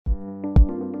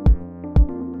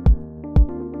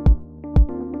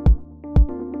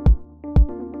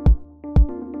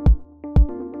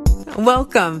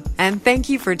Welcome, and thank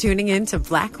you for tuning in to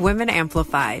Black Women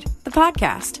Amplified, the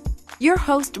podcast. Your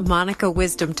host, Monikah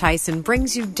Wisdom Tyson,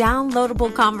 brings you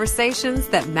downloadable conversations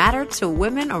that matter to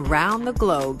women around the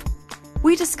globe.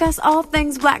 We discuss all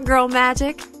things Black girl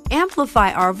magic,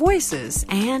 amplify our voices,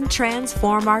 and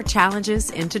transform our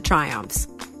challenges into triumphs.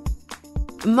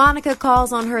 Monikah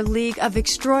calls on her league of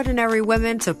extraordinary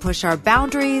women to push our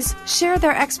boundaries, share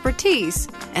their expertise,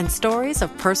 and stories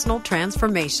of personal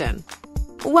transformation.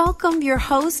 Welcome your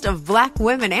host of Black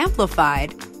Women Amplified,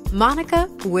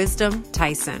 Monikah Wisdom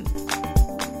Tyson.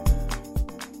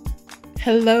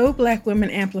 Hello, Black Women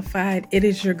Amplified. It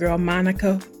is your girl,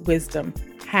 Monikah Wisdom.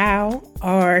 How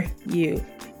are you?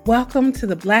 Welcome to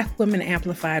the Black Women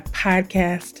Amplified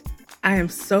podcast. I am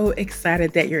so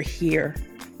excited that you're here.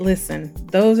 Listen,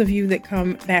 those of you that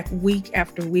come back week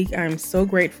after week, I am so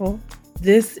grateful.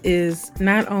 This is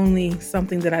not only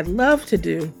something that I love to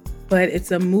do, but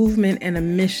it's a movement and a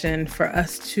mission for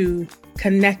us to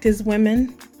connect as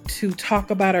women, to talk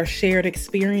about our shared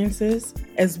experiences,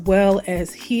 as well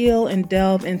as heal and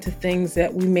delve into things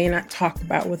that we may not talk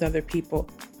about with other people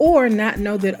or not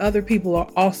know that other people are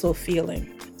also feeling.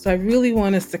 So I really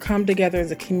want us to come together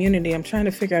as a community. I'm trying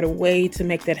to figure out a way to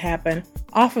make that happen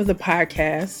off of the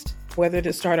podcast, whether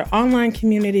to start an online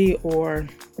community or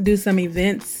do some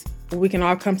events where we can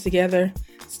all come together.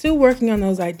 Still working on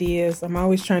those ideas. I'm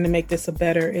always trying to make this a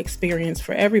better experience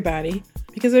for everybody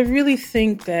because I really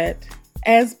think that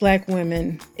as Black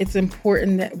women, it's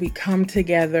important that we come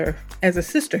together as a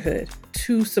sisterhood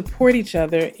to support each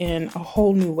other in a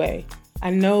whole new way. I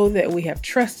know that we have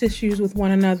trust issues with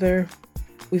one another.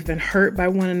 We've been hurt by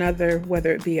one another,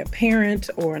 whether it be a parent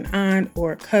or an aunt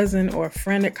or a cousin or a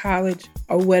friend at college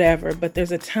or whatever. But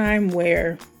there's a time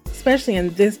where, especially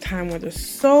in this time where there's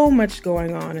so much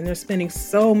going on and they're spending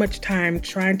so much time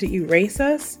trying to erase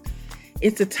us,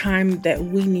 it's a time that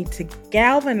we need to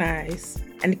galvanize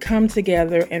and come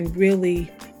together and really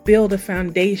build a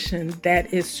foundation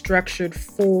that is structured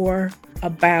for,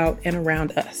 about, and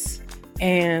around us.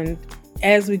 And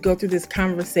as we go through these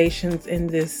conversations in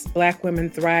this Black Women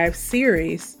Thrive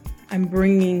series, I'm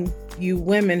bringing you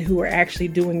women who are actually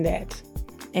doing that.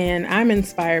 And I'm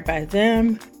inspired by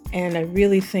them. And I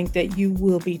really think that you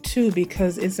will be too,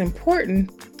 because it's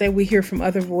important that we hear from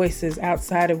other voices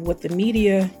outside of what the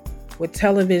media, what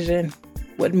television,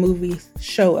 what movies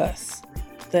show us.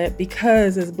 That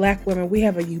because as Black women, we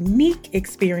have a unique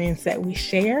experience that we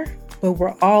share, but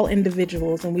we're all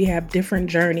individuals and we have different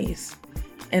journeys.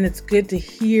 And it's good to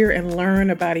hear and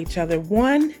learn about each other.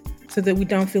 One, so that we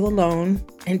don't feel alone.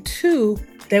 And two,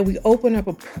 that we open up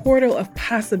a portal of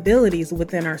possibilities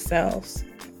within ourselves.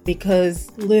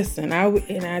 Because listen,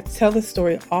 I tell this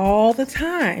story all the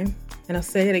time, and I'll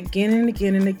say it again and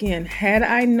again and again. Had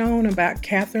I known about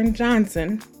Katherine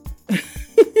Johnson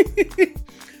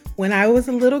when I was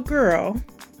a little girl,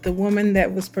 the woman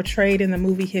that was portrayed in the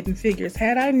movie Hidden Figures,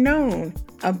 had I known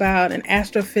about an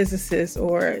astrophysicist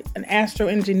or an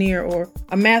astroengineer or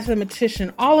a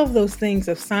mathematician, all of those things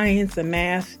of science and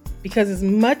math, because as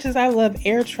much as I love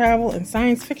air travel and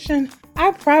science fiction,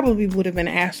 I probably would have been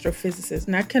an astrophysicist.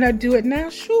 Now, can I do it now?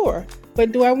 Sure.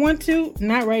 But do I want to?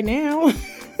 Not right now.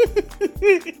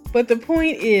 But the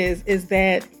point is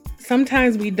that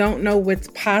sometimes we don't know what's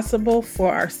possible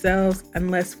for ourselves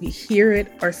unless we hear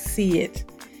it or see it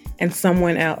in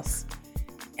someone else.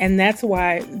 And that's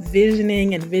why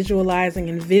visioning and visualizing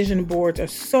and vision boards are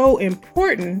so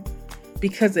important,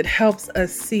 because it helps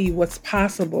us see what's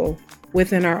possible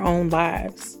within our own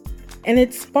lives. And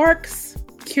it sparks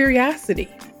curiosity.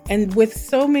 And with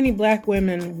so many Black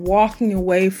women walking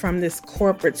away from this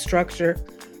corporate structure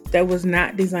that was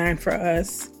not designed for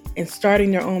us and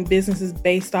starting their own businesses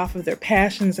based off of their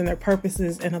passions and their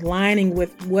purposes and aligning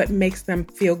with what makes them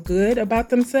feel good about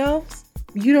themselves,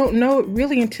 you don't know it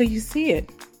really until you see it.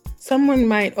 Someone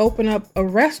might open up a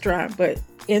restaurant, but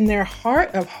in their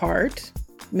heart of heart,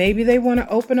 maybe they want to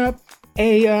open up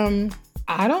an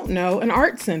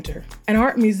art center, an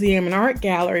art museum, an art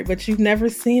gallery, but you've never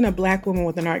seen a Black woman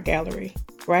with an art gallery,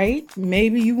 right?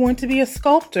 Maybe you want to be a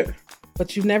sculptor,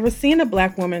 but you've never seen a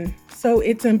Black woman. So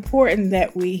it's important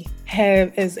that we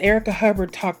have, as Erica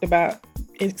Hubbard talked about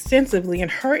extensively in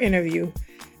her interview,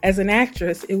 as an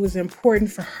actress, it was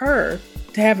important for her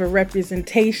to have a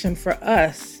representation for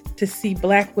us to see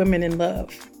Black women in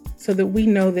love, so that we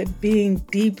know that being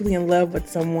deeply in love with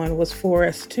someone was for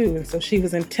us too. And so she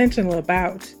was intentional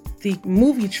about the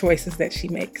movie choices that she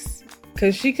makes,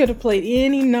 because she could have played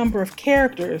any number of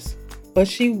characters, but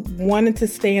she wanted to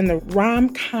stay in the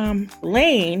rom-com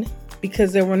lane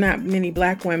because there were not many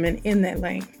Black women in that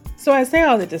lane. So I say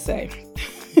all that to say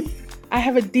I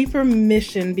have a deeper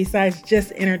mission besides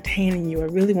just entertaining you. I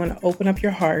really want to open up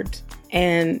your heart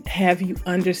and have you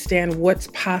understand what's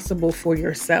possible for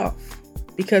yourself.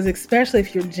 Because especially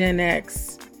if you're Gen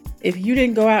X, if you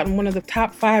didn't go out in one of the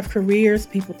top 5 careers,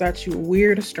 people thought you were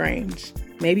weird or strange.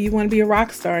 Maybe you want to be a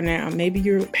rock star now. Maybe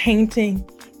you're painting,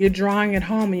 you're drawing at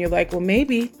home, and you're like, well,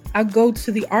 maybe I'll go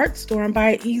to the art store and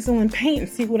buy an easel and paint and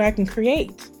see what I can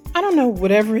create. I don't know,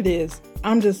 whatever it is.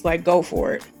 I'm just like, go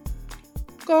for it.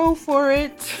 Go for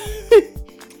it.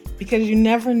 Because you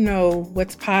never know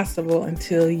what's possible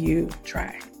until you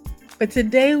try. But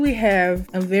today we have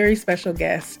a very special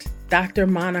guest, Dr.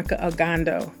 Monikah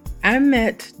Ogando. I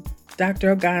met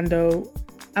Dr. Ogando,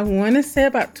 I want to say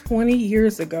about 20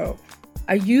 years ago.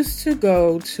 I used to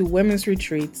go to women's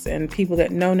retreats, and people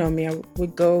that know me, we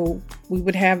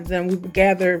would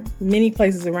gather many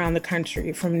places around the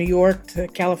country, from New York to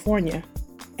California.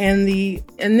 And the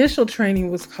initial training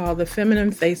was called The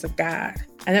Feminine Face of God.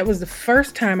 And that was the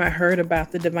first time I heard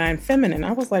about the divine feminine.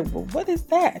 I was like, well, what is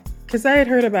that? Because I had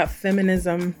heard about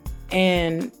feminism,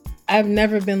 and I've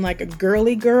never been like a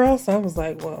girly girl. So I was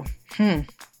like, well, I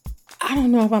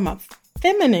don't know if I'm a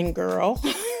feminine girl.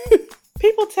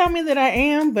 People tell me that I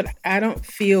am, but I don't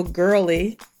feel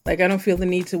girly. Like, I don't feel the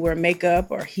need to wear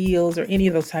makeup or heels or any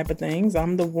of those type of things.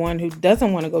 I'm the one who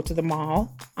doesn't want to go to the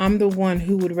mall. I'm the one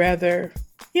who would rather,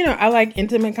 I like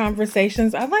intimate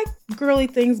conversations. I like girly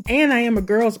things, and I am a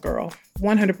girl's girl.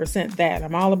 100% that.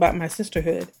 I'm all about my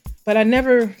sisterhood. But I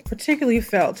never particularly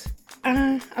felt,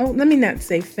 let me not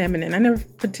say feminine. I never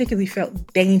particularly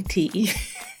felt dainty.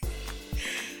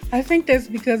 I think that's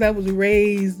because I was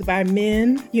raised by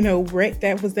men.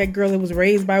 That was that girl that was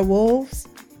raised by wolves.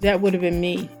 That would have been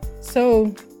me.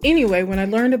 So anyway, when I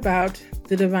learned about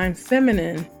the divine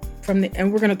feminine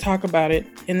and we're going to talk about it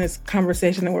in this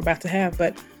conversation that we're about to have,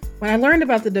 but when I learned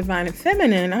about the divine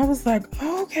feminine, I was like,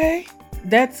 oh, okay,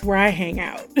 that's where I hang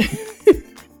out.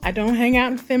 I don't hang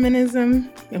out in feminism,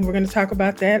 and we're going to talk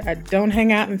about that. I don't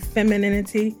hang out in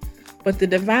femininity, but the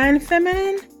divine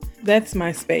feminine, that's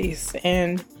my space.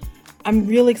 And I'm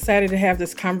really excited to have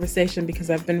this conversation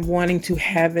because I've been wanting to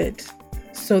have it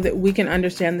so that we can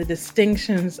understand the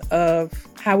distinctions of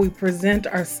how we present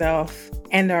ourselves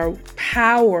and our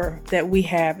power that we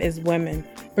have as women,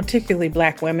 particularly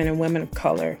Black women and women of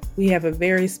color. We have a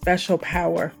very special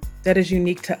power that is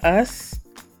unique to us.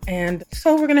 And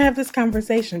so we're going to have this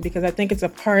conversation because I think it's a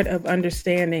part of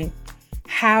understanding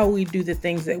how we do the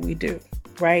things that we do,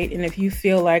 right? And if you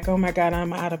feel like, oh my God,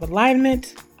 I'm out of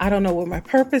alignment, I don't know what my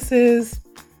purpose is,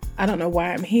 I don't know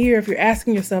why I'm here. If you're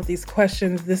asking yourself these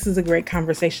questions, this is a great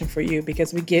conversation for you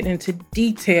because we get into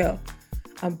detail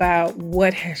about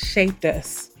what has shaped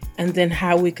us and then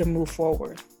how we can move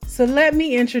forward. So let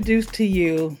me introduce to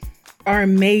you our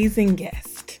amazing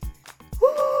guest.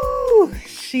 Woo!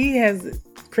 She has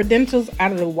credentials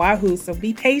out of the wahoo, so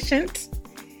be patient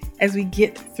as we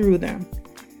get through them.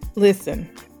 Listen,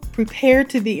 prepare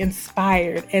to be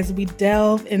inspired as we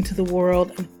delve into the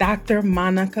world of Dr.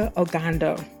 Monikah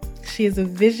Ogando. She is a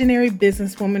visionary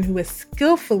businesswoman who has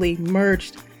skillfully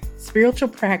merged spiritual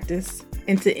practice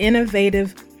into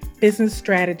innovative business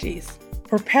strategies,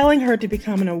 propelling her to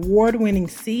become an award-winning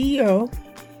CEO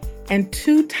and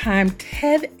 2-time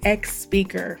TEDx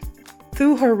speaker.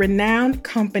 Through her renowned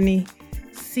company,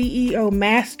 CEO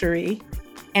Mastery,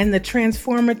 and the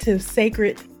transformative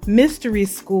Sacred Mystery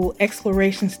School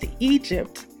Explorations to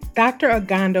Egypt, Dr.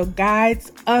 Ogando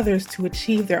guides others to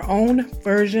achieve their own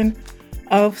version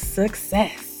of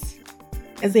success.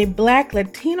 As a Black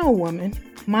Latino woman,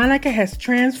 Monikah has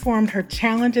transformed her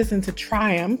challenges into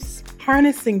triumphs,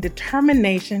 harnessing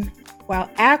determination while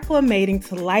acclimating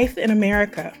to life in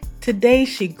America. Today,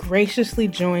 she graciously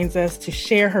joins us to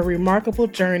share her remarkable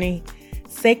journey,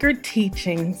 sacred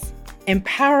teachings,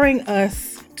 empowering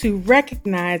us to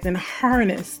recognize and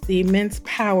harness the immense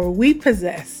power we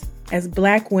possess as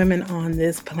Black women on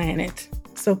this planet.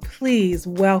 So please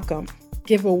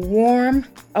give a warm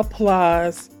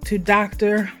applause to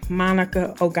Dr.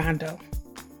 Monikah Ogando.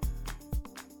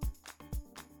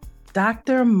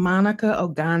 Dr. Monikah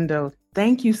Ogando,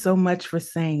 thank you so much for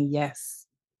saying yes.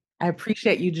 I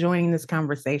appreciate you joining this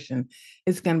conversation.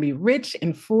 It's going to be rich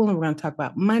and full, and we're going to talk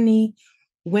about money,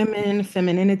 women,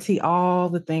 femininity, all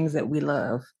the things that we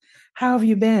love. How have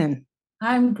you been?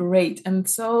 I'm great. I'm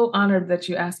so honored that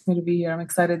you asked me to be here. I'm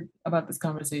excited about this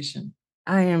conversation.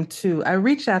 I am too. I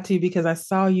reached out to you because I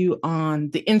saw you on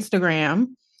the Instagram,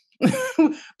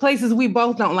 places we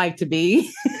both don't like to be.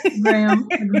 Graham.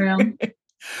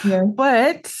 Yeah.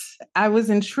 But I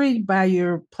was intrigued by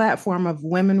your platform of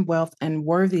women, wealth, and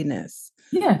worthiness.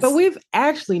 Yes. But we've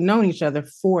actually known each other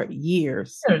for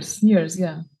years. Years,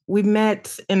 yeah. We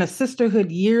met in a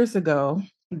sisterhood years ago.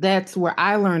 That's where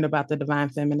I learned about the divine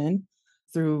feminine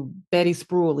through Betty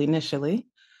Spruill initially.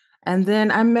 And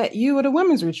then I met you at a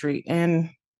women's retreat. And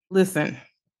listen,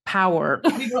 power.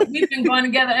 We've been going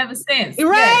together ever since.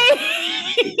 Right?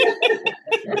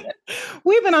 Yes.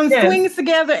 We've been on swings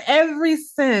together ever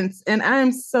since. And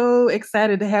I'm so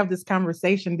excited to have this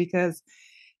conversation because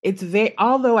it's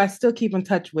although I still keep in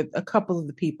touch with a couple of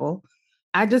the people,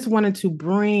 I just wanted to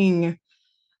bring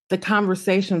the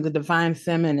conversation of the divine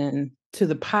feminine to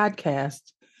the podcast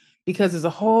because there's a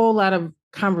whole lot of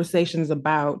conversations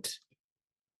about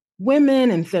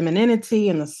women and femininity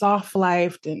and the soft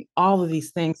life and all of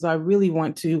these things. So I really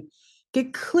want to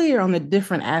get clear on the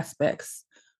different aspects.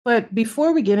 But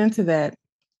before we get into that,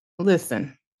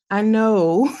 listen, I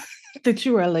know that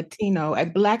you are a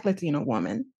Black Latino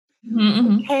woman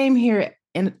who came here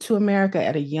to America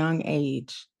at a young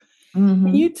age.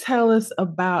 Can you tell us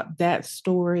about that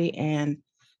story and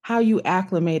how you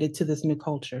acclimated to this new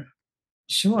culture?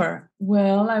 Sure.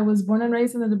 Well, I was born and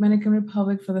raised in the Dominican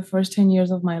Republic for the first 10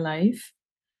 years of my life.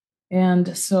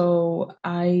 And so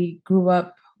I grew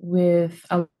up with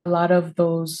a lot of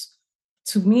those,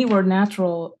 to me, were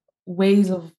natural ways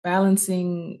of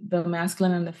balancing the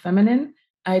masculine and the feminine.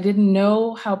 I didn't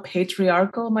know how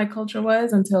patriarchal my culture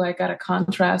was until I got a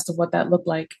contrast of what that looked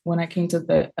like when I came to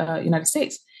the United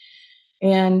States.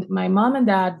 And my mom and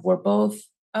dad were both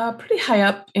pretty high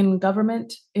up in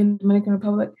government in the Dominican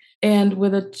Republic. And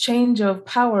with a change of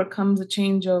power comes a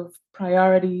change of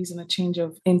priorities and a change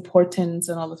of importance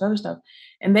and all this other stuff.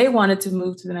 And they wanted to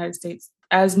move to the United States,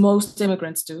 as most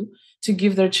immigrants do, to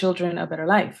give their children a better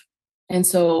life. And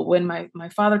so when my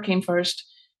father came first,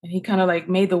 and he kind of like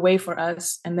made the way for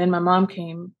us. And then my mom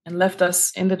came and left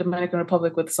us in the Dominican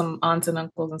Republic with some aunts and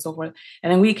uncles and so forth.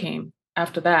 And then we came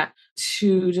after that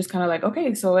to just kind of like,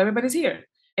 okay, so everybody's here.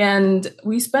 And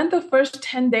we spent the first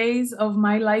 10 days of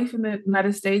my life in the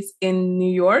United States in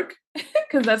New York,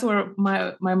 because that's where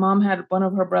my mom had one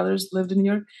of her brothers lived in New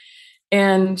York.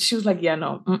 And she was like, yeah,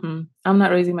 no, I'm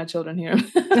not raising my children here.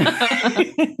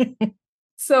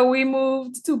 So we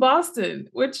moved to Boston,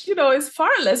 which, is far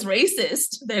less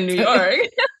racist than New York.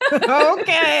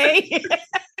 Okay.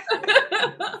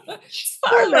 It's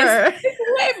far less,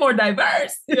 way more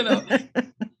diverse,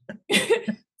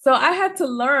 So I had to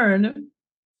learn.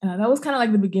 That was kind of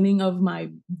like the beginning of my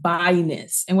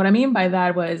bi-ness. And what I mean by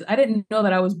that was I didn't know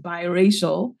that I was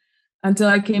biracial until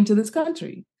I came to this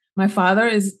country. My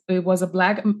father was a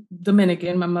Black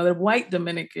Dominican, my mother white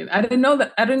Dominican. I didn't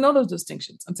know those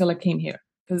distinctions until I came here,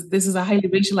 because this is a highly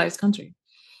racialized country.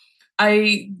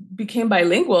 I became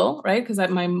bilingual, right? Because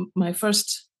my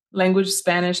first language,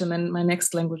 Spanish, and then my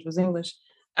next language was English.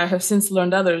 I have since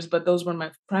learned others, but those were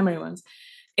my primary ones.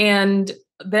 And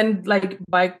then, like,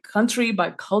 by country,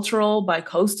 by cultural, by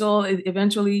coastal,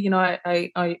 eventually,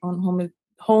 I own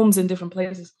homes in different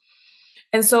places.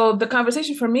 And so the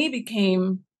conversation for me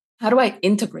became, how do I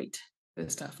integrate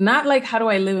this stuff? Not like, how do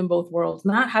I live in both worlds?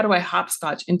 Not how do I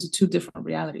hopscotch into two different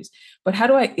realities, but how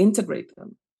do I integrate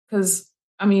them? Because,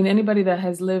 anybody that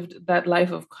has lived that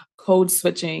life of code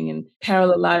switching and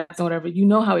parallel lives and whatever,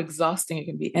 how exhausting it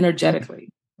can be energetically.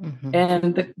 Mm-hmm.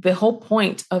 And the whole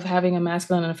point of having a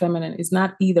masculine and a feminine is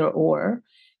not either or,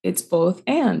 it's both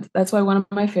and. That's why one of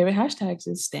my favorite hashtags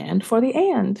is stand for the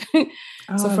and.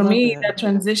 So for me, that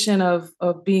transition of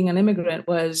being an immigrant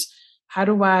was, how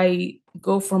do I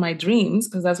go for my dreams?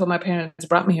 Because that's what my parents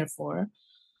brought me here for.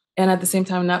 And at the same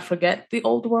time, not forget the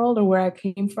old world or where I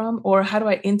came from, or how do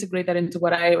I integrate that into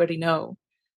what I already know?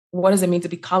 What does it mean to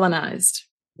be colonized?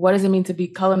 What does it mean to be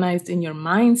colonized in your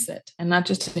mindset and not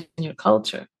just in your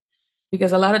culture?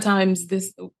 Because a lot of times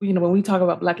this, when we talk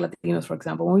about Black Latinos, for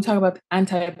example, when we talk about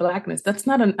anti-Blackness, that's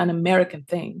not an American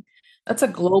thing. That's a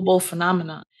global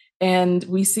phenomenon. And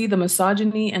we see the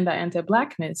misogyny and the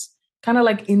anti-Blackness kind of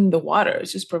like in the water.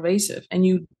 It's just pervasive. And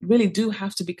you really do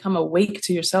have to become awake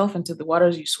to yourself and to the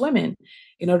waters you swim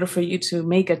in order for you to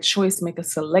make a choice, make a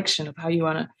selection of how you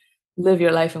want to live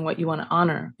your life and what you want to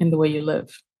honor in the way you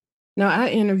live. Now, I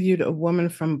interviewed a woman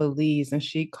from Belize, and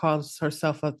she calls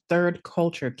herself a third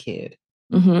culture kid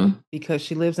because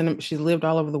she's lived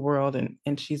all over the world,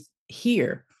 and she's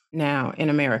here now in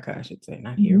America, I should say,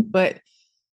 not here. But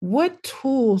what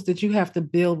tools did you have to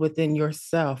build within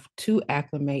yourself to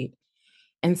acclimate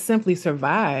and simply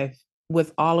survive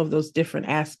with all of those different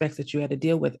aspects that you had to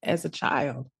deal with as a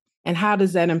child? And how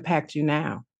does that impact you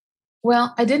now?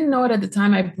 Well, I didn't know it at the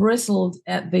time. I bristled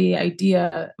at the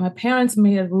idea. My parents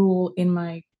made a rule in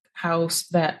my house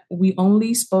that we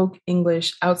only spoke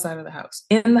English outside of the house.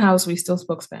 In the house, we still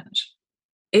spoke Spanish.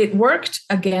 it worked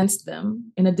against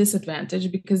them in a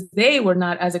disadvantage because they were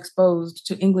not as exposed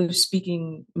to English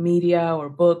speaking media or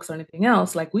books or anything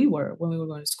else like we were when we were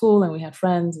going to school and we had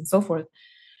friends and so forth.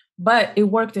 But it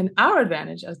worked in our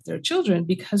advantage as their children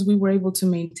because we were able to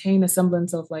maintain a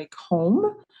semblance of like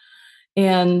home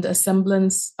and a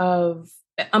semblance of,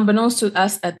 unbeknownst to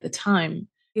us at the time,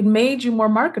 it made you more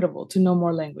marketable to know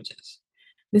more languages.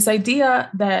 This idea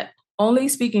that only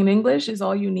speaking English is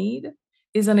all you need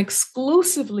is an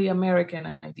exclusively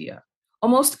American idea.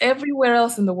 Almost everywhere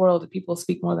else in the world, people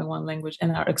speak more than one language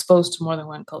and are exposed to more than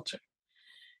one culture.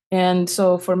 And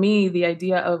so for me, the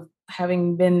idea of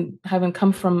having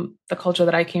come from the culture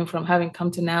that I came from, having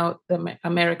come to now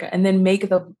America, and then make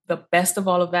the best of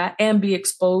all of that and be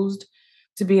exposed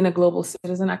to being a global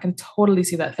citizen, I can totally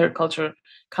see that third culture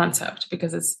concept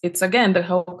because it's again, the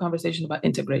whole conversation about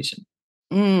integration.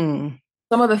 Some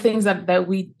of the things that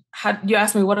we had, you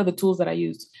asked me, what are the tools that I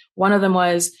used? One of them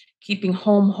was keeping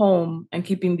home and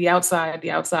keeping the outside.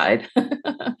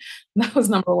 That was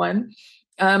number one.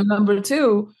 Number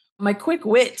two, my quick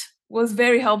wit was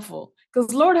very helpful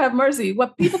because Lord have mercy,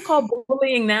 what people call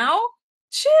bullying now,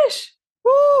 shish,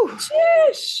 woo,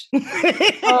 shish.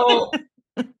 So,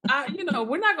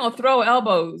 we're not going to throw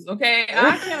elbows, okay?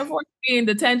 I can't afford to be in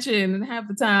detention and half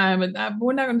the time, and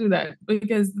we're not going to do that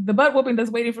because the butt whooping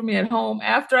that's waiting for me at home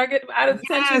after I get out of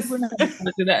detention, we're not going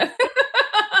to do that.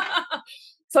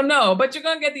 So no, but you're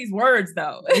going to get these words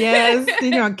though. Yes,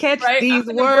 you're going to catch right? these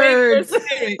words.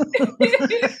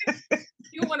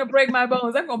 You want to break my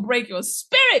bones, I'm going to break your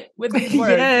spirit with these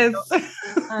words. Yes.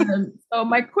 So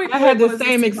my quick I had the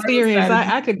same experience.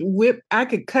 I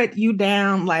could cut you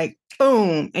down like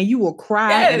boom, and you will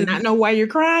cry and not know why you're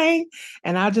crying.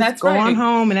 And I'll just go on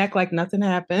home and act like nothing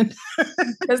happened.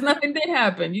 Because nothing did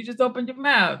happen. You just opened your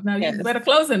mouth. Now you better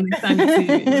close it next time you see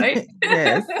me, right?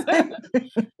 Yes.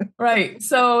 Right.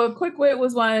 So quick wit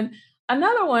was one.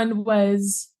 Another one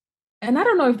was, and I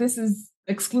don't know if this is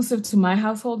exclusive to my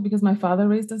household because my father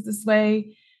raised us this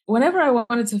way. Whenever I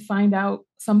wanted to find out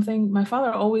something, my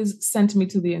father always sent me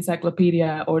to the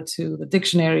encyclopedia or to the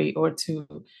dictionary or to,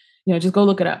 just go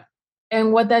look it up.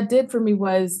 And what that did for me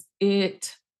was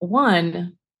it,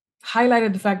 one,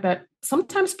 highlighted the fact that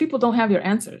sometimes people don't have your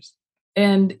answers.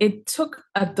 And it took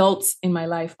adults in my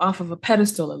life off of a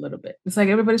pedestal a little bit. It's like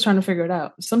everybody's trying to figure it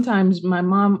out. Sometimes my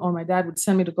mom or my dad would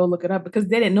send me to go look it up because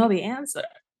they didn't know the answer.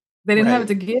 They didn't have it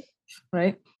to give,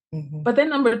 right? Mm-hmm. But then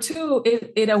number two,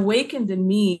 it awakened in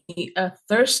me a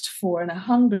thirst for and a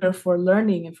hunger for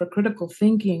learning and for critical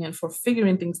thinking and for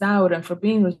figuring things out and for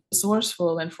being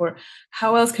resourceful and for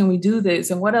how else can we do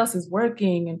this and what else is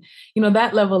working and,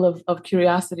 that level of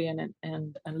curiosity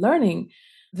and learning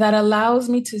that allows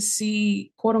me to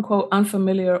see quote unquote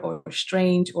unfamiliar or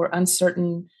strange or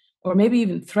uncertain or maybe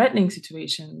even threatening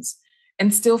situations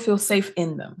and still feel safe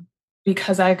in them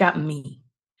because I got me.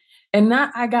 And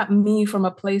not I got me from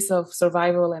a place of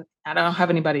survival and I don't have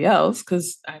anybody else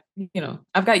because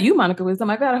I've got you, Monikah Wisdom.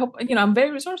 I hope, I'm very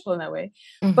resourceful in that way.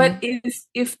 Mm-hmm. But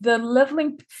if the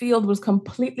leveling field was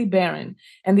completely barren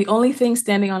and the only thing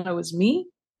standing on it was me,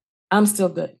 I'm still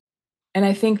good. And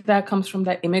I think that comes from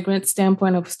that immigrant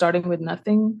standpoint of starting with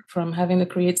nothing, from having to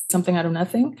create something out of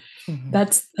nothing. Mm-hmm.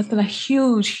 That's a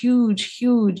huge, huge,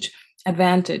 huge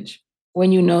advantage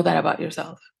when you know that about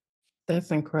yourself.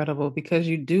 That's incredible because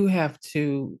you do have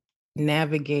to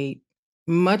navigate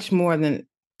much more than,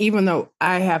 even though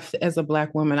I have to, as a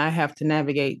Black woman, I have to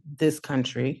navigate this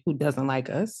country who doesn't like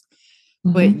us.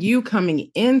 Mm-hmm. But you coming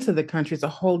into the country is a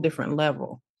whole different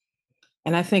level.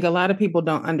 And I think a lot of people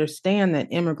don't understand that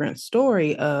immigrant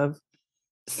story of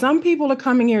some people are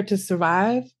coming here to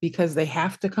survive because they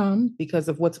have to come because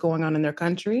of what's going on in their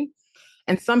country.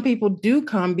 And some people do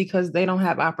come because they don't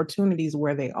have opportunities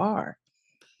where they are.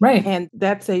 Right. And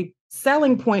that's a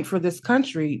selling point for this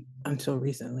country until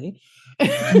recently,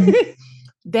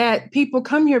 that people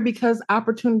come here because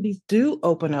opportunities do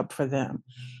open up for them.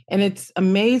 And it's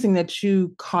amazing that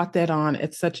you caught that on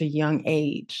at such a young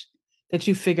age, that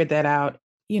you figured that out,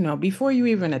 before you were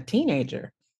even a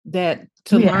teenager, that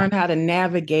to learn how to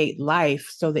navigate life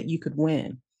so that you could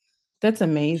win. That's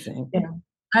amazing. Yeah.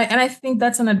 I think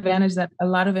that's an advantage that a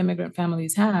lot of immigrant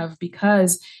families have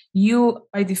because you,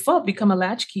 by default, become a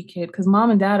latchkey kid because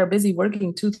mom and dad are busy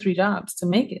working 2-3 jobs to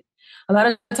make it. A lot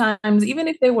of times, even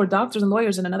if they were doctors and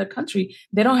lawyers in another country,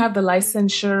 they don't have the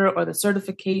licensure or the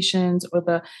certifications or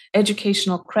the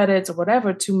educational credits or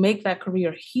whatever to make that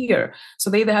career here. So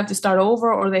they either have to start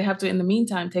over or they have to, in the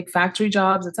meantime, take factory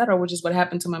jobs, et cetera, which is what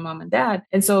happened to my mom and dad.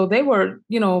 And so they were,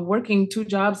 working 2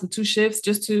 jobs and 2 shifts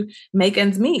just to make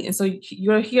ends meet. And so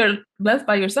you're here left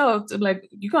by yourself to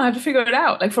you're going to have to figure it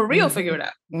out, for real, figure it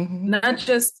out. Not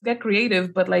just get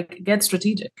creative, but get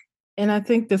strategic. And I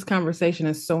think this conversation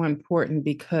is so important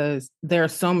because there are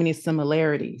so many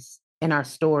similarities in our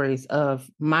stories of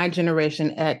my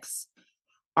generation X.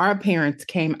 Our parents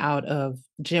came out of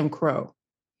Jim Crow.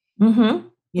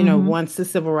 Once the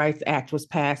Civil Rights Act was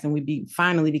passed and we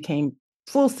finally became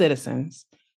full citizens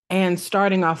and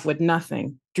starting off with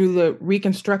nothing through the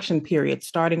Reconstruction period,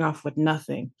 starting off with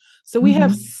nothing. So we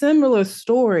have similar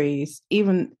stories,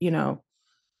 even,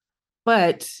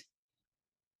 but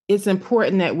it's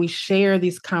important that we share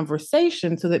these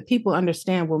conversations so that people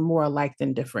understand we're more alike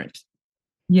than different.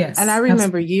 Yes. And I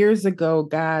remember years ago,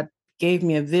 God gave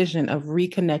me a vision of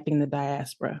reconnecting the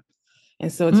diaspora.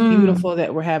 And so it's beautiful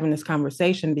that we're having this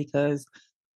conversation because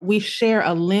we share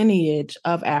a lineage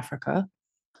of Africa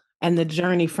and the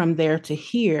journey from there to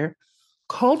here.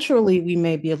 Culturally, we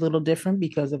may be a little different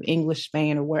because of English,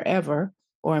 Spain, or wherever,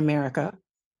 or America.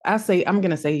 I'm going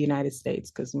to say United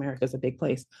States because America is a big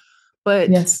place. But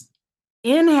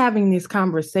in having these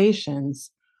conversations,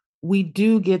 we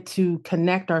do get to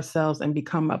connect ourselves and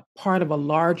become a part of a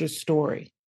larger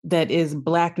story that is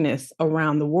Blackness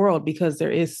around the world because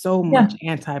there is so much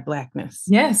anti-Blackness.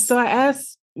 Yes. So I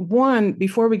asked one,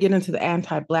 before we get into the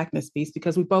anti-Blackness piece,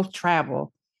 because we both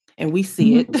travel and we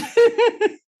see it,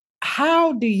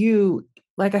 how do you,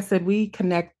 like I said, we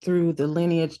connect through the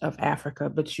lineage of Africa,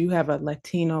 but you have a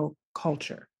Latino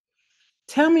culture.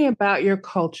 Tell me about your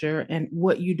culture and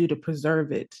what you do to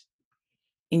preserve it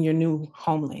in your new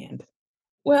homeland.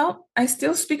 Well, I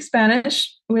still speak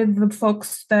Spanish with the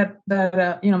folks that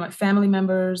my family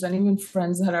members and even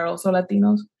friends that are also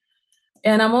Latinos.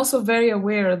 And I'm also very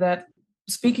aware that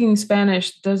speaking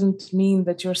Spanish doesn't mean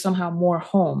that you're somehow more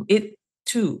home. It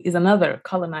too is another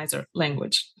colonizer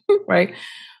language, right?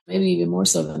 Maybe even more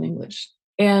so than English.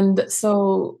 And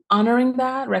so honoring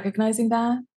that, recognizing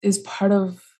that is part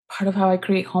of how I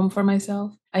create home for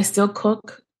myself. I still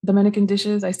cook Dominican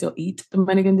dishes. I still eat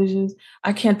Dominican dishes.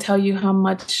 I can't tell you how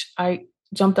much I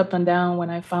jumped up and down when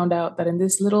I found out that in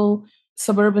this little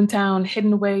suburban town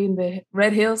hidden away in the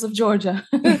Red Hills of Georgia,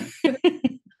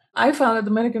 I found a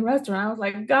Dominican restaurant. I was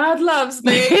like, God loves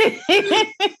me.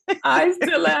 I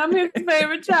still am his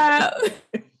favorite child.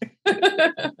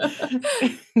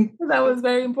 That was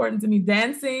very important to me.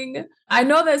 Dancing. I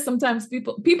know that sometimes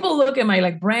people look at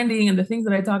my branding and the things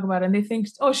that I talk about and they think,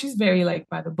 oh, she's very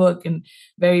by the book and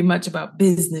very much about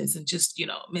business and just,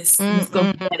 Miss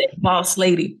Go Get It, boss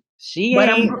lady. But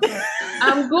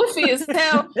I'm goofy as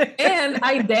hell. And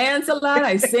I dance a lot.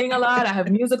 I sing a lot. I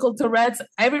have musical Tourette's.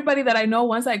 Everybody that I know,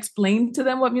 once I explain to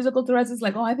them what musical Tourette's is,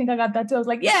 oh, I think I got that too. I was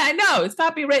like, yeah, I know. It's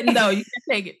copywritten though. You can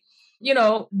take it.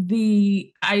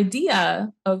 The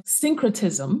idea of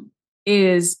syncretism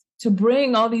is to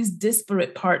bring all these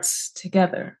disparate parts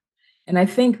together. And I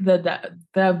think that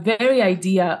the very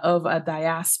idea of a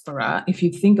diaspora, if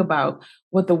you think about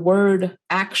what the word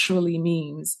actually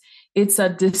means, it's a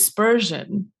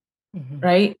dispersion,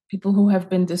 right? People who have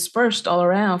been dispersed all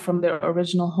around from their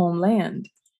original homeland.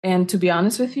 And to be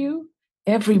honest with you,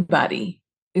 everybody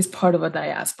is part of a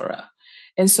diaspora.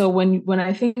 And so when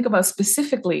I think about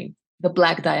specifically the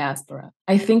Black diaspora,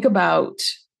 I think about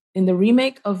in the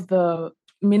remake of the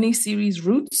miniseries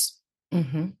Roots,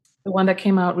 the one that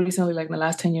came out recently, in the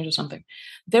last 10 years or something,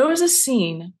 there was a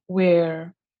scene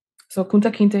where, so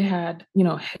Kunta Kinte had,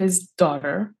 his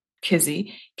daughter,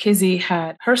 Kizzy. Kizzy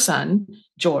had her son,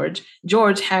 George.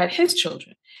 George had his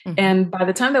children. And by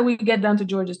the time that we get down to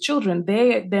George's children,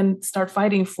 they then start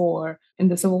fighting in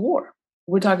the Civil War.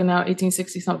 We're talking now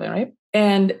 1860 something, right?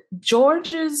 And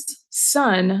George's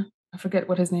son, I forget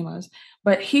what his name was,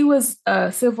 but he was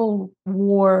a Civil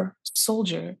War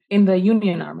soldier in the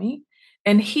Union Army.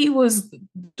 And he was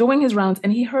doing his rounds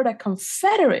and he heard a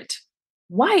Confederate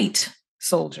white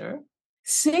soldier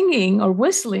singing or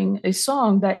whistling a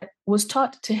song that was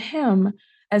taught to him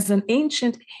as an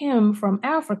ancient hymn from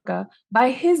Africa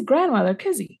by his grandmother,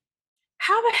 Kizzy.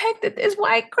 How the heck did this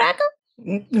white cracker?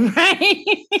 Right.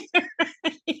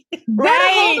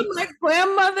 Right. My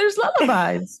grandmother's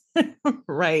lullabies.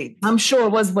 Right. I'm sure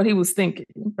was what he was thinking,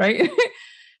 right?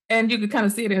 And you could kind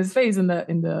of see it in his face in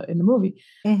the movie.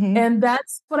 Mm-hmm. And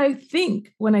that's what I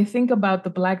think when I think about the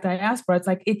Black diaspora. It's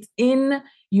like it's in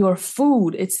your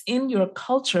food, it's in your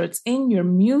culture, it's in your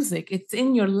music, it's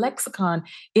in your lexicon,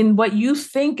 in what you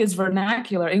think is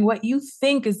vernacular, in what you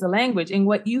think is the language, in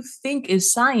what you think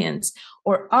is science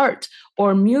or art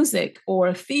or music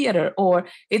or theater, or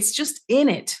it's just in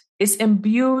it. It's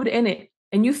imbued in it.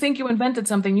 And you think you invented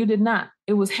something, you did not.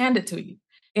 It was handed to you.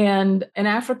 And in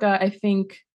Africa, I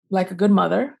think, like a good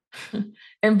mother,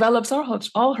 envelops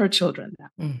all her children.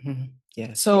 Mm-hmm.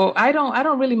 Yes. So I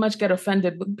don't really much get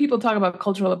offended. But people talk about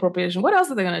cultural appropriation. What else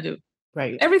are they going to do?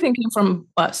 Right. Everything came from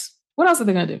us. What else are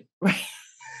they going to do? Right.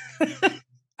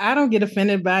 I don't get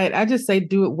offended by it. I just say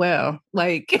do it well.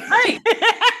 Like, right.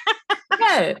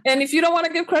 Yeah. And if you don't want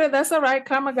to give credit, that's all right.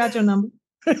 Karma got your number.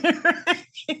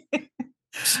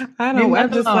 I know.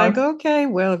 I'm just like, okay,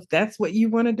 well, if that's what you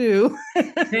want to do,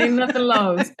 ain't nothing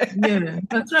lost. Yeah,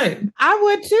 that's right. I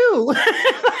would too.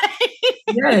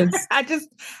 Yes. I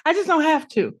just don't have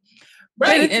to.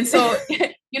 Right. And so,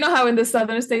 you know how in the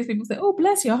southern states people say, "Oh,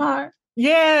 bless your heart."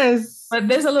 Yes. But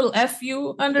there's a little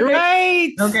FU under there.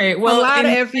 Right. Okay. Well, a lot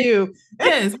of FU.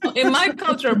 Yes. In my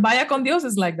culture, vaya con Dios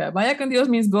is like that. Vaya con Dios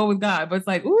means go with God. But it's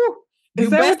like, ooh. Is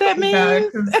that what that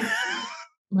means?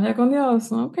 Vaya con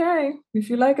Dios. Okay. If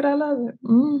you like it, I love it.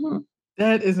 Mm-hmm.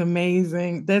 That is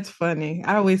amazing. That's funny.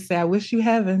 I always say, I wish you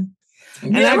heaven.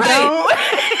 And yeah, I don't.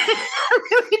 I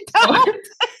really don't.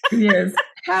 Yes.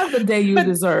 Have the day you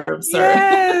deserve, sir.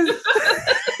 Yes.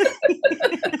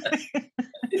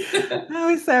 I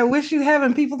always say, I wish you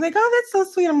heaven. People think, oh, that's so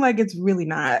sweet. I'm like, it's really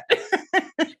not.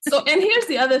 So, and here's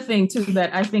the other thing too,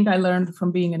 that I think I learned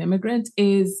from being an immigrant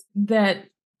is that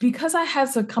because I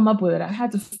had to come up with it, I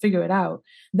had to figure it out.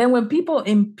 Then when people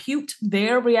impute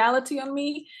their reality on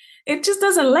me, it just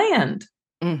doesn't land.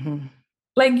 Mm-hmm.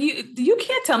 Like you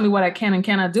can't tell me what I can and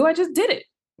cannot do. I just did it.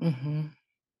 Mm-hmm.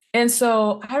 And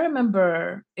so I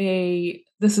remember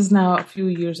this is now a few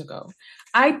years ago.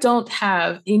 I don't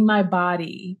have in my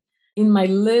body, in my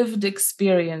lived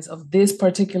experience of this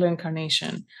particular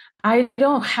incarnation, I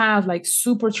don't have like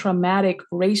super traumatic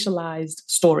racialized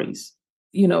stories.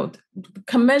 You know,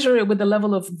 commensurate with the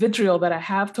level of vitriol that I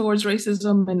have towards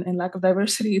racism and lack of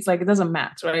diversity. It's like, it doesn't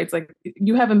match, right? It's like,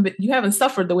 you haven't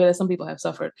suffered the way that some people have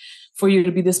suffered for you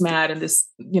to be this mad and this,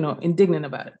 indignant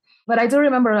about it. But I do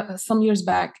remember some years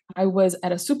back, I was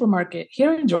at a supermarket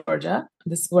here in Georgia.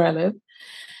 This is where I live.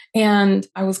 And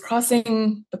I was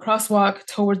crossing the crosswalk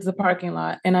towards the parking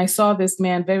lot. And I saw this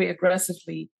man very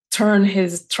aggressively turn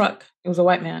his truck. It was a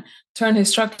white man, turn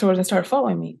his truck towards and start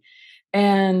following me.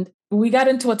 And we got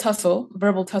into a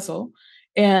verbal tussle.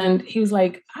 And he was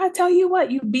like, I tell you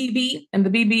what, you BB. And the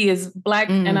BB is black.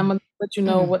 And I'm going to let you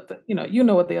know what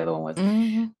what the other one was.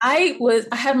 Mm-hmm. I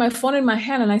had my phone in my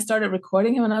hand and I started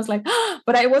recording him. And I was like,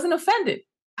 but I wasn't offended.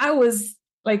 I was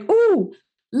like, ooh,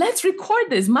 let's record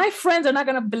this. My friends are not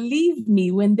going to believe me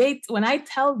when I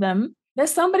tell them that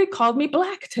somebody called me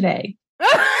black today.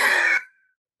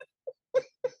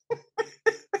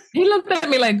 He looked at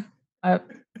me like,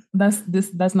 that's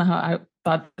not how I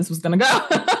thought this was going to go.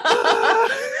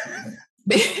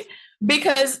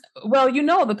 Because, well,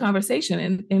 the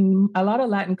conversation in a lot of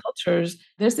Latin cultures,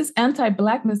 there's this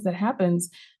anti-blackness that happens.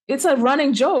 It's a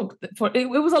running joke. It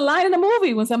was a line in a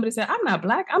movie when somebody said, I'm not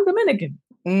black, I'm Dominican.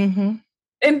 Mm-hmm.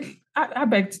 And I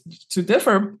beg to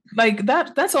differ. Like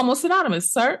that's almost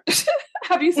synonymous, sir.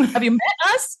 Have you met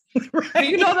us? Right. Do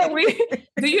you know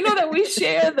that we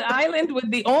share the island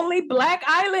with the only black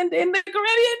island in the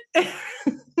Caribbean?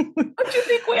 What do you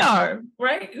think we are?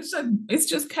 Right? It's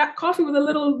just coffee with a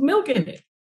little milk in it.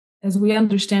 As we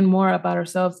understand more about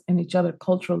ourselves and each other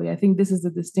culturally, I think this is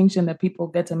the distinction that people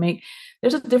get to make.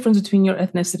 There's a difference between your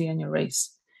ethnicity and your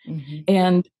race. Mm-hmm.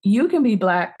 And you can be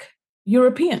Black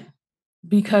European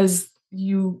because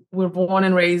you were born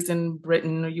and raised in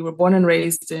Britain, or you were born and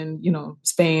raised in,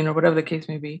 Spain, or whatever the case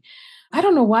may be. I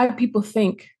don't know why people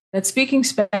think that speaking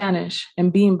Spanish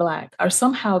and being Black are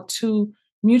somehow two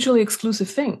mutually exclusive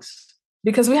things.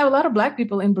 Because we have a lot of Black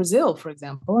people in Brazil, for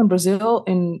example,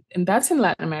 and that's in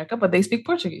Latin America, but they speak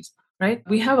Portuguese, right?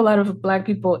 We have a lot of Black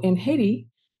people in Haiti.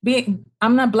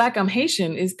 I'm not Black, I'm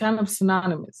Haitian is kind of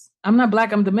synonymous. I'm not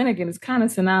Black, I'm Dominican is kind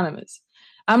of synonymous.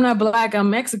 I'm not Black, I'm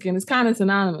Mexican. It's kind of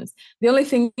synonymous. The only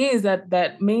thing is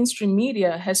that mainstream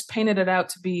media has painted it out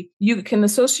to be, you can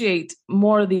associate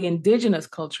more the indigenous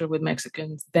culture with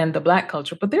Mexicans than the Black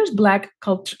culture. But there's Black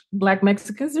culture, Black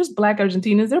Mexicans, there's Black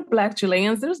Argentinians, there's Black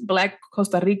Chileans, there's Black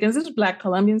Costa Ricans, there's Black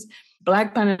Colombians,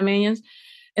 Black Panamanians.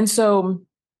 And so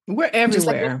we're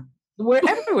everywhere. We're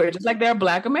everywhere, just like there are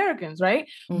Black Americans, right?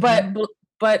 Mm-hmm.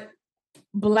 But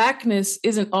Blackness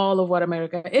isn't all of what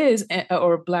America is,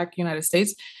 or Black United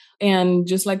States. And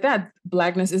just like that,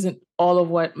 Blackness isn't all of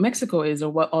what Mexico is,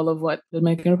 or all of what the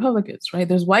Dominican Republic is, right?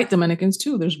 There's white Dominicans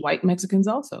too. There's white Mexicans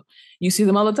also. You see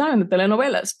them all the time in the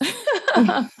telenovelas.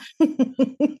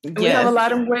 We have a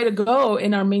lot of way to go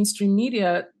in our mainstream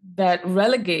media that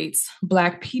relegates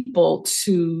Black people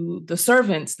to the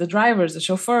servants, the drivers, the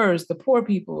chauffeurs, the poor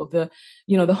people, the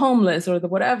homeless, or the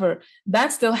whatever.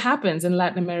 That still happens in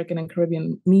Latin American and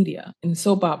Caribbean media, in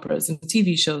soap operas and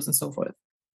TV shows and so forth.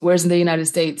 Whereas in the United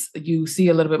States, you see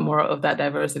a little bit more of that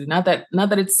diversity. Not that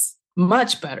it's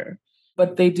much better,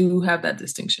 but they do have that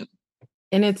distinction.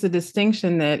 And it's a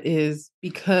distinction that is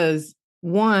because,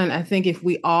 one, I think if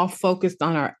we all focused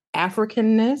on our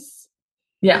Africanness,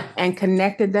 and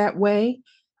connected that way,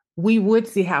 we would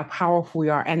see how powerful we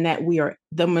are and that we are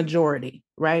the majority,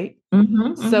 right?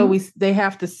 So they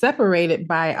have to separate it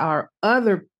by our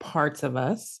other parts of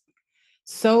us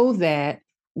so that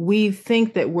we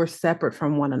think that we're separate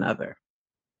from one another.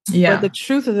 Yeah. But the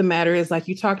truth of the matter is, like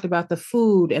you talked about the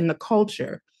food and the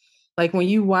culture. Like when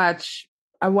you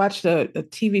I watched a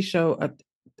TV show,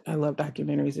 I love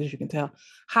documentaries, as you can tell,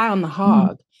 High on the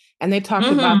Hog. And they talked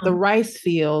about the rice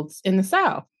fields in the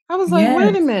South. I was like,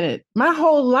 wait a minute. My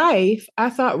whole life,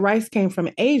 I thought rice came from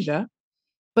Asia,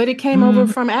 but it came over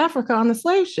from Africa on the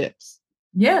slave ships.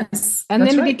 Yes. And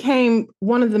then it became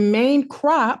one of the main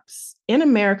crops in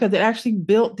America that actually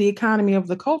built the economy of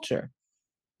the culture,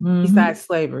 besides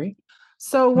slavery.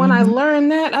 So when I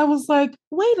learned that, I was like,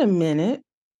 wait a minute.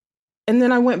 And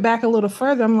then I went back a little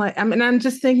further. I'm like, I'm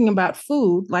just thinking about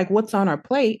food, like what's on our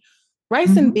plate.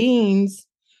 Rice and beans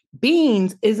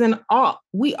isn't all,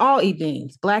 we all eat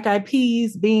beans, black eyed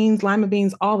peas, beans, lima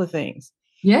beans, all the things.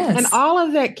 Yes. And all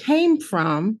of that came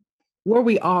from where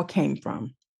we all came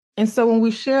from. And so when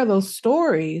we share those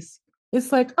stories,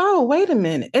 it's like, oh, wait a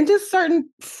minute. And just certain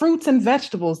fruits and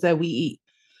vegetables that we eat,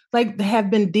 like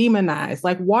have been demonized,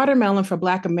 like watermelon for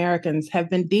Black Americans have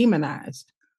been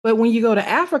demonized. But when you go to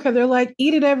Africa, they're like,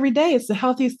 eat it every day. It's the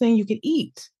healthiest thing you could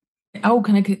eat. Oh,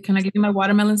 can I give you my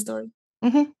watermelon story?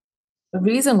 The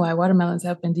reason why watermelons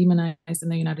have been demonized in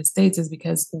the United States is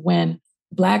because when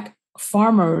Black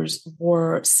farmers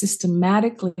were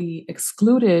systematically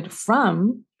excluded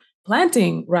from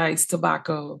planting rice,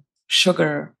 tobacco,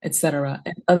 sugar, etc.,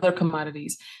 and other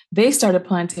commodities, they started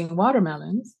planting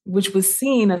watermelons, which was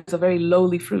seen as a very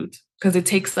lowly fruit because it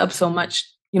takes up so much.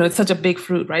 It's such a big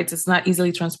fruit, right? It's not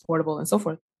easily transportable and so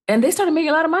forth. And they started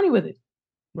making a lot of money with it.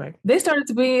 Right. They started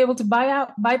to be able to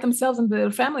buy themselves and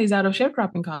their families out of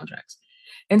sharecropping contracts.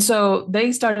 And so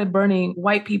they started burning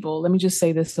white people. Let me just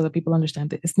say this so that people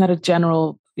understand it. It's not a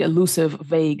general, elusive,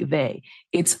 vague they.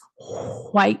 It's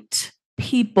white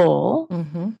people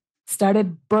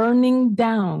started burning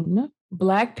down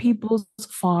Black people's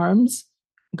farms,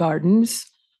 gardens,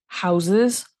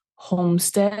 houses,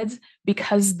 homesteads,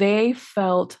 because they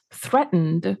felt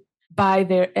threatened by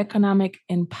their economic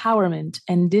empowerment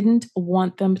and didn't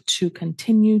want them to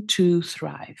continue to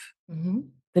thrive.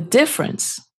 The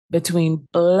difference between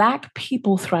Black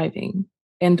people thriving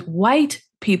and white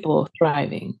people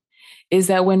thriving is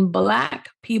that when Black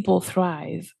people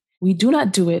thrive, we do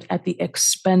not do it at the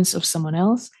expense of someone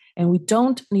else, and we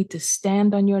don't need to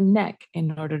stand on your neck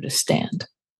in order to stand.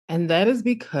 And that is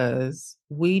because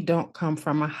we don't come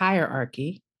from a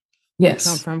hierarchy. Yes.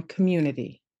 We come from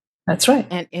community. That's right.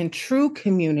 And in true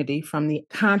community from the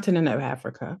continent of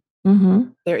Africa,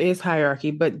 there is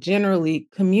hierarchy, but generally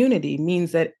community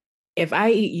means that if I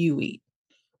eat, you eat,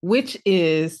 which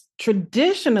is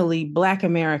traditionally Black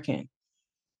American.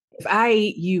 If I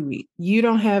eat, you eat.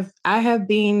 I have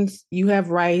beans, you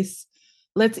have rice.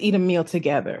 Let's eat a meal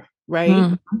together,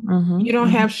 right? You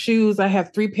don't have shoes. I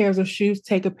have 3 pairs of shoes.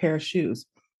 Take a pair of shoes.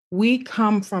 We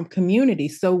come from community,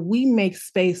 so we make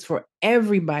space for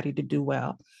everybody to do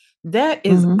well. That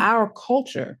is our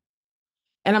culture.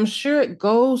 And I'm sure it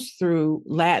goes through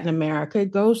Latin America,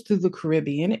 it goes through the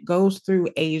Caribbean, it goes through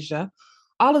Asia,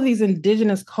 all of these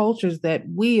indigenous cultures that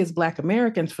we as Black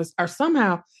Americans are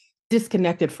somehow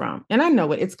disconnected from. And I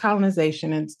know it's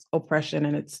colonization and it's oppression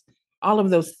and it's all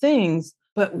of those things,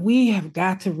 but we have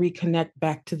got to reconnect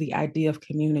back to the idea of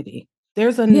community.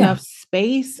 There's enough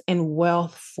space and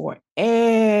wealth for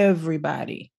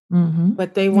everybody,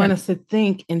 but they want us to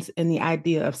think in the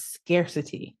idea of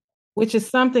scarcity, which is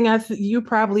something you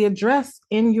probably address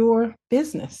in your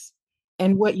business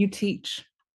and what you teach.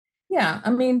 Yeah, I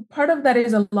mean, part of that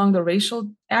is along the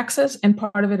racial axis, and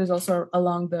part of it is also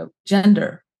along the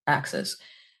gender axis,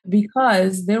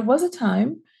 because there was a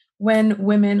time when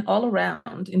women all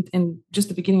around, in just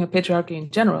the beginning of patriarchy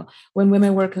in general, when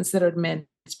women were considered men's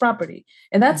property.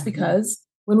 And that's because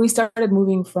when we started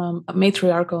moving from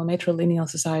matriarchal, matrilineal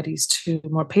societies to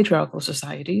more patriarchal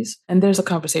societies, and there's a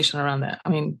conversation around that. I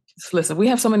mean, listen, we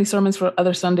have so many sermons for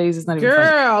other Sundays, it's not even funny.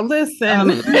 Girl,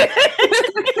 listen.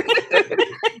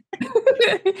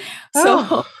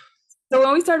 So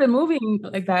when we started moving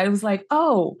like that, it was like,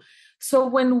 oh, so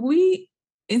when we,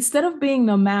 instead of being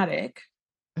nomadic,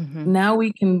 now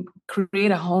we can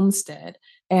create a homestead,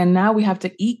 and now we have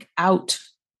to eke out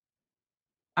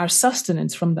our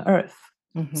sustenance from the earth.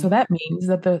 So that means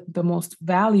that the most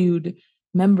valued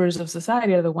members of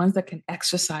society are the ones that can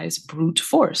exercise brute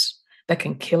force, that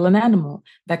can kill an animal,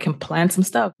 that can plant some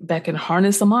stuff, that can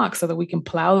harness some ox so that we can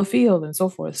plow the field and so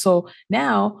forth. So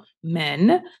now,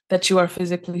 men, that you are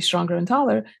physically stronger and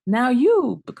taller, now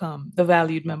you become the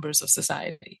valued members of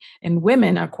society. And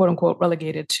women are, quote unquote,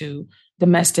 relegated to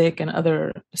domestic and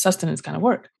other sustenance kind of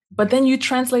work. But then you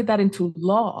translate that into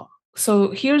law.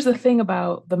 So here's the thing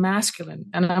about the masculine,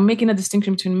 and I'm making a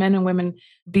distinction between men and women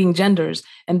being genders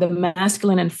and the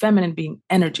masculine and feminine being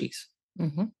energies.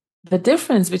 The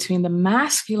difference between the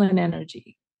masculine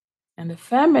energy and the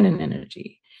feminine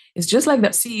energy is just like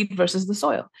the seed versus the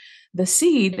soil. The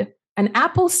seed, an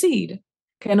apple seed,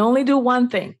 can only do one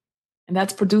thing, and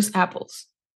that's produce apples.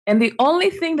 And the only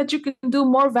thing that you can do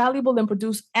more valuable than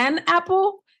produce an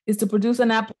apple is to produce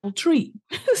an apple tree.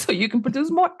 So you can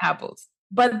produce more apples.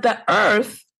 But the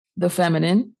earth, the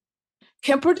feminine,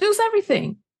 can produce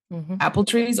everything. Apple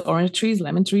trees, orange trees,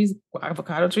 lemon trees,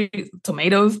 avocado trees,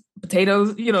 tomatoes,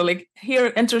 potatoes, like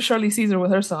here, enter Shirley Caesar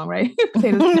with her song, right?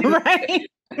 Potatoes, Right.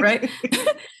 Right?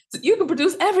 So you can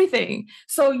produce everything.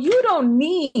 So you don't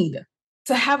need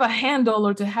to have a handle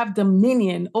or to have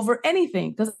dominion over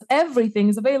anything, because everything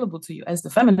is available to you as the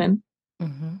feminine.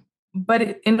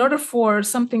 But in order for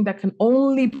something that can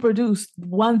only produce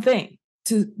one thing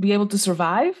to be able to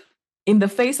survive in the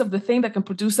face of the thing that can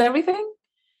produce everything,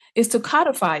 is to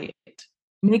codify it,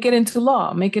 make it into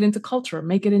law, make it into culture,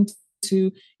 make it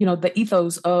into the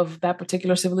ethos of that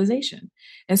particular civilization.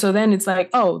 And so then it's like,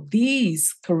 oh,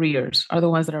 these careers are the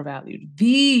ones that are valued.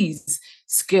 These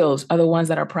skills are the ones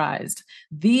that are prized.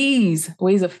 These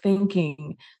ways of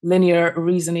thinking, linear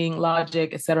reasoning,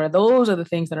 logic, etc., those are the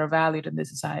things that are valued in this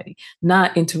society,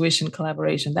 not intuition,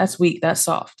 collaboration. That's weak, that's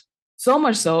soft. So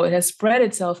much so, it has spread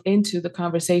itself into the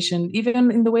conversation,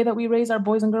 even in the way that we raise our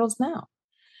boys and girls now.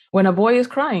 When a boy is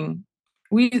crying,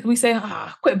 we say,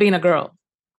 quit being a girl.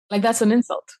 Like that's an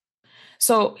insult.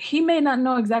 So he may not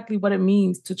know exactly what it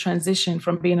means to transition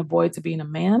from being a boy to being a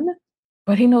man,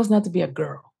 but he knows not to be a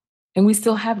girl. And we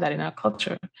still have that in our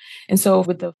culture. And so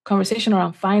with the conversation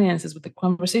around finances, with the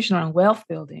conversation around wealth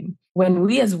building, when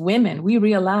we as women, we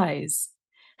realize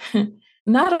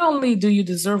not only do you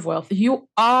deserve wealth, you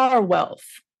are wealth.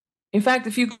 In fact,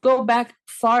 if you go back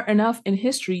far enough in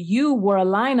history, you were a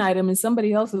line item in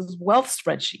somebody else's wealth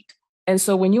spreadsheet. And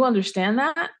so when you understand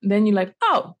that, then you're like,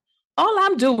 oh, all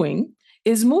I'm doing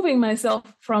is moving myself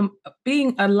from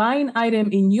being a line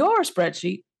item in your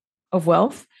spreadsheet of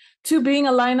wealth to being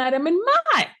a line item in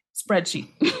my spreadsheet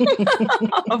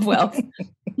of wealth.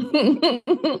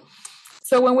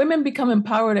 So when women become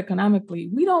empowered economically,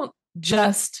 we don't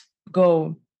just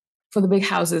go for the big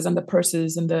houses and the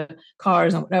purses and the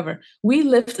cars and whatever. We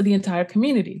lift the entire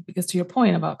community, because to your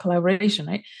point about collaboration,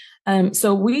 right?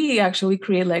 So we actually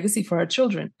create legacy for our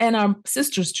children and our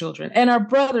sisters' children and our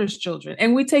brothers' children.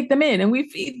 And we take them in and we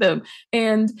feed them.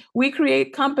 And we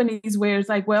create companies where it's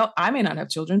like, well, I may not have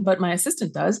children, but my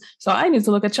assistant does. So I need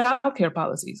to look at childcare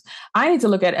policies. I need to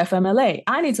look at FMLA.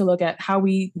 I need to look at how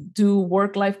we do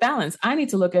work-life balance. I need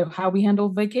to look at how we handle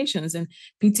vacations and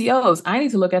PTOs. I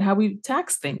need to look at how we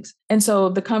tax things. And so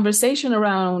the conversation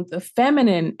around the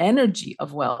feminine energy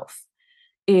of wealth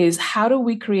is, how do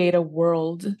we create a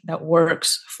world that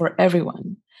works for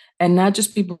everyone, and not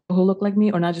just people who look like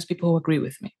me or not just people who agree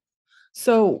with me?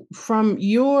 So from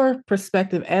your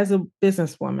perspective as a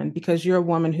businesswoman, because you're a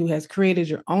woman who has created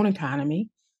your own economy,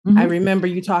 I remember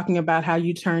you talking about how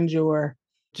you turned your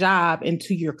job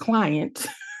into your client.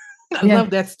 I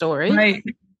love that story. Right.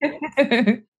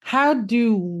 How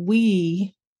do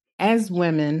we as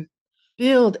women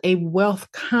build a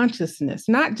wealth consciousness,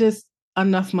 not just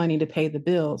enough money to pay the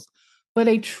bills, but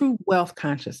a true wealth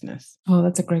consciousness? Oh,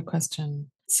 that's a great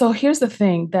question. So here's the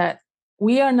thing, that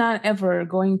we are not ever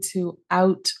going to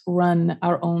outrun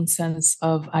our own sense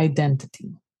of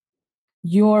identity.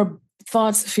 Your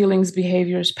thoughts, feelings,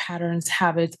 behaviors, patterns,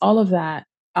 habits, all of that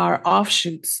are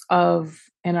offshoots of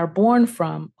and are born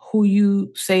from who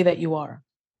you say that you are.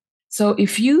 So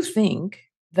if you think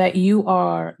that you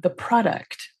are the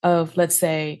product of, let's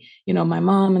say, my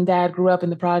mom and dad grew up in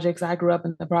the projects, I grew up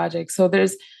in the projects. So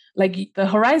there's like the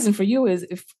horizon for you is,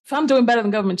 if I'm doing better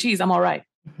than government cheese, I'm all right.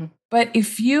 Mhm. But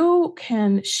if you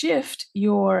can shift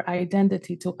your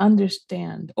identity to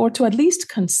understand or to at least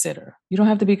consider, you don't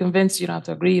have to be convinced, you don't have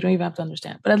to agree, you don't even have to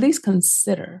understand, but at least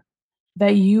consider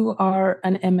that you are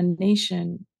an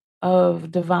emanation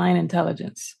of divine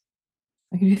intelligence.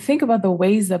 Like if you think about the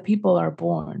ways that people are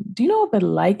born, do you know the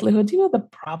likelihood, do you know the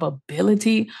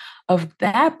probability of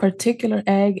that particular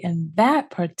egg and that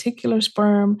particular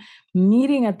sperm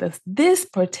meeting at this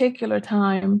particular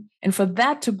time, and for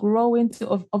that to grow into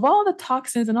of all the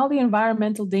toxins and all the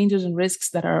environmental dangers and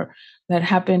risks that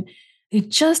happen, it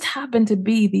just happened to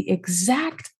be the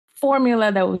exact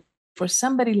formula that was for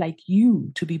somebody like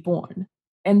you to be born,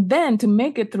 and then to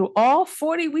make it through all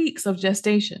 40 weeks of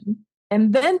gestation,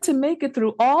 and then to make it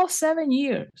through all 7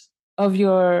 years of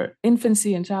your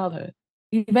infancy and childhood.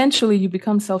 Eventually, you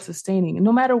become self sustaining,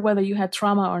 no matter whether you had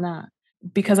trauma or not,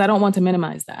 because I don't want to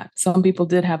minimize that. Some people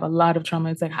did have a lot of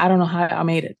trauma. It's like, I don't know how I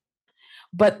made it.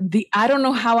 But the I don't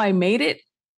know how I made it,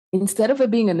 instead of it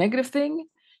being a negative thing,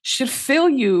 should fill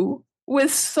you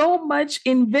with so much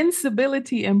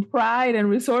invincibility and pride and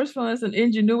resourcefulness and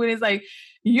ingenuity. It's like,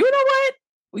 you know what?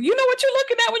 You know what you're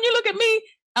looking at when you look at me?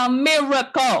 A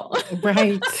miracle.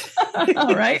 Right.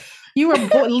 All right. You were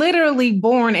literally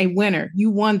born a winner. You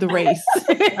won the race.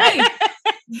 Right.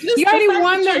 You already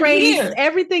won the race. Here.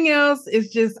 Everything else is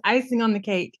just icing on the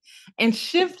cake. And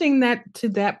shifting that to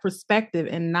that perspective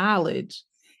and knowledge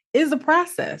is a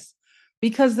process,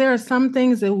 because there are some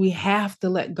things that we have to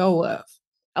let go of.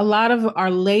 A lot of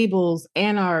our labels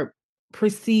and our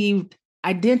perceived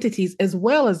identities, as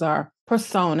well as our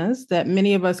personas that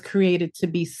many of us created to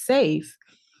be safe,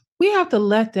 we have to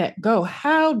let that go.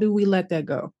 How do we let that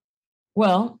go?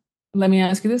 Well, let me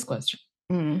ask you this question.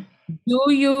 Mm.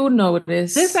 Do you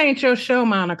notice? This ain't your show,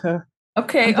 Monikah.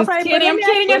 Okay, I'm kidding. I'm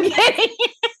kidding.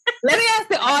 Let me ask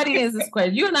the audience this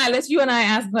question. You and I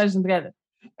ask the question together.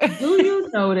 Do you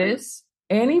notice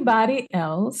anybody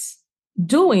else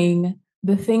doing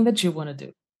the thing that you want to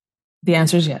do? The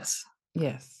answer is yes.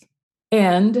 Yes.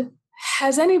 And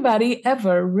has anybody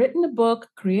ever written a book,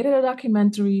 created a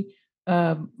documentary,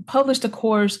 published a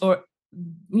course, or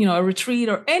a retreat,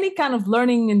 or any kind of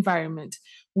learning environment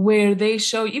where they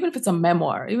show, even if it's a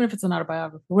memoir, even if it's an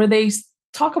autobiography, where they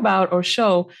talk about or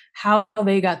show how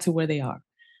they got to where they are?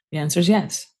 The answer is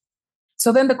yes.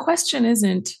 So then the question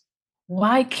isn't,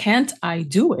 why can't I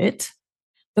do it?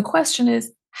 The question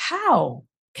is, how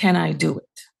can I do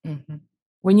it? Mm-hmm.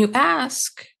 When you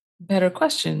ask better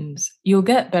questions, you'll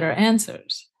get better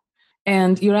answers.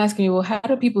 And you're asking me, well, how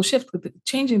do people shift?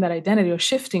 Changing that identity or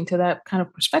shifting to that kind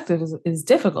of perspective is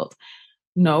difficult.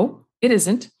 No, it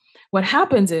isn't. What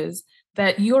happens is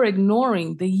that you're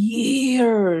ignoring the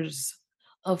years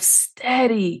of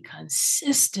steady,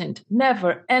 consistent,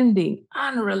 never-ending,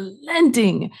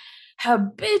 unrelenting,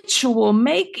 habitual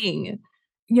making,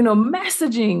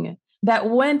 messaging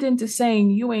that went into saying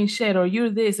you ain't shit, or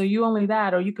you're this, or you only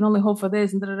that, or you can only hope for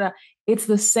this, and da-da-da. It's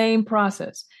the same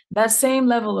process. That same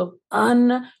level of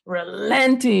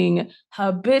unrelenting,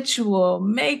 habitual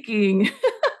making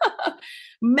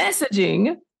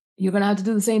messaging, you're going to have to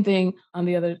do the same thing on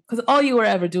the other, because all you were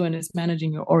ever doing is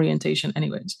managing your orientation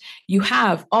anyways. You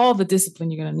have all the discipline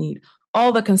you're going to need,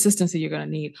 all the consistency you're going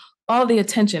to need, all the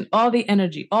attention, all the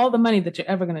energy, all the money that you're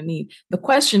ever going to need. The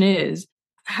question is,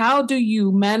 how do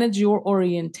you manage your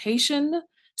orientation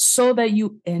so that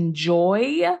you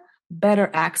enjoy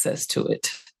better access to it?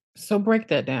 So break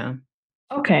that down.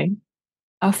 Okay.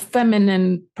 A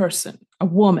feminine person, a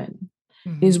woman,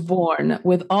 is born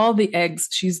with all the eggs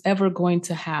she's ever going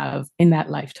to have in that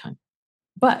lifetime.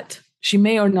 But she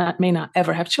may not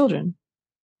ever have children.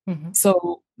 Mm-hmm.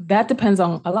 So that depends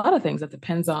on a lot of things. That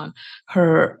depends on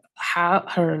her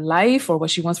life, or what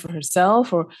she wants for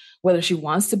herself, or whether she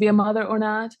wants to be a mother or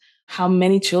not, how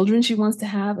many children she wants to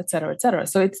have, et cetera, et cetera.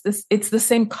 So it's the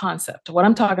same concept. What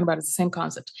I'm talking about is the same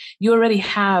concept. You already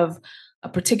have a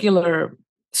particular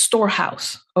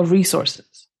storehouse of resources.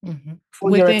 Mm-hmm.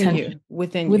 For your attention,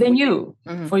 within you,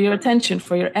 mm-hmm. for your attention,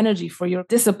 for your energy, for your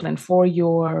discipline, for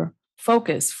your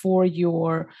focus, for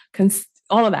your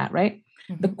all of that, right?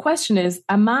 Mm-hmm. The question is,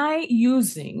 am I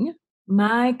using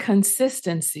my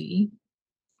consistency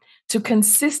to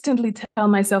consistently tell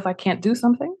myself I can't do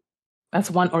something?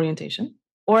 That's one orientation.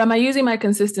 Or am I using my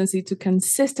consistency to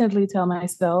consistently tell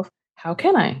myself, how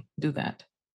can I do that?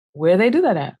 Where they do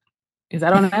that at? Is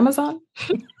that on Amazon?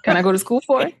 Can I go to school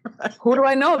for it? Who do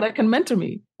I know that can mentor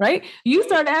me, right? You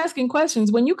start asking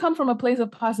questions. When you come from a place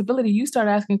of possibility, you start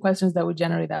asking questions that would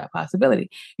generate that possibility.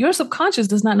 Your subconscious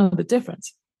does not know the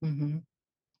difference. Mm-hmm.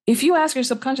 if you ask your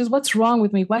subconscious, what's wrong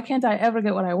with me? Why can't I ever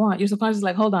get what I want? Your subconscious is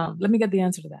like, hold on, let me get the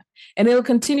answer to that. And it'll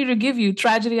continue to give you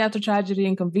tragedy after tragedy,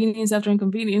 inconvenience after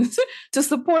inconvenience to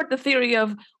support the theory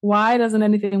of why doesn't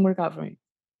anything work out for me?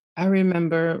 I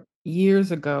remember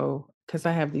years ago, because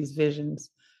I have these visions,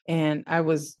 and I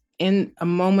was in a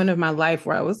moment of my life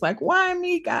where I was like, why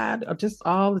me, God? Or just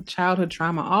all the childhood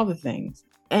trauma, all the things.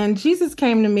 And Jesus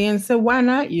came to me and said, why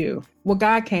not you? Well,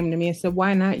 God came to me and said,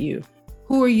 why not you?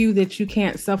 Who are you that you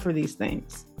can't suffer these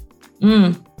things?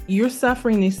 You're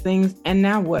suffering these things, and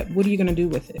now what? What are you going to do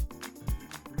with it?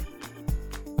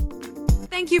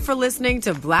 Thank you for listening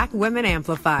to Black Women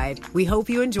Amplified. We hope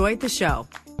you enjoyed the show.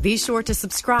 Be sure to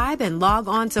subscribe and log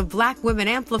on to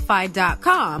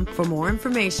blackwomenamplified.com for more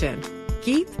information.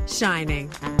 Keep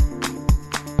shining.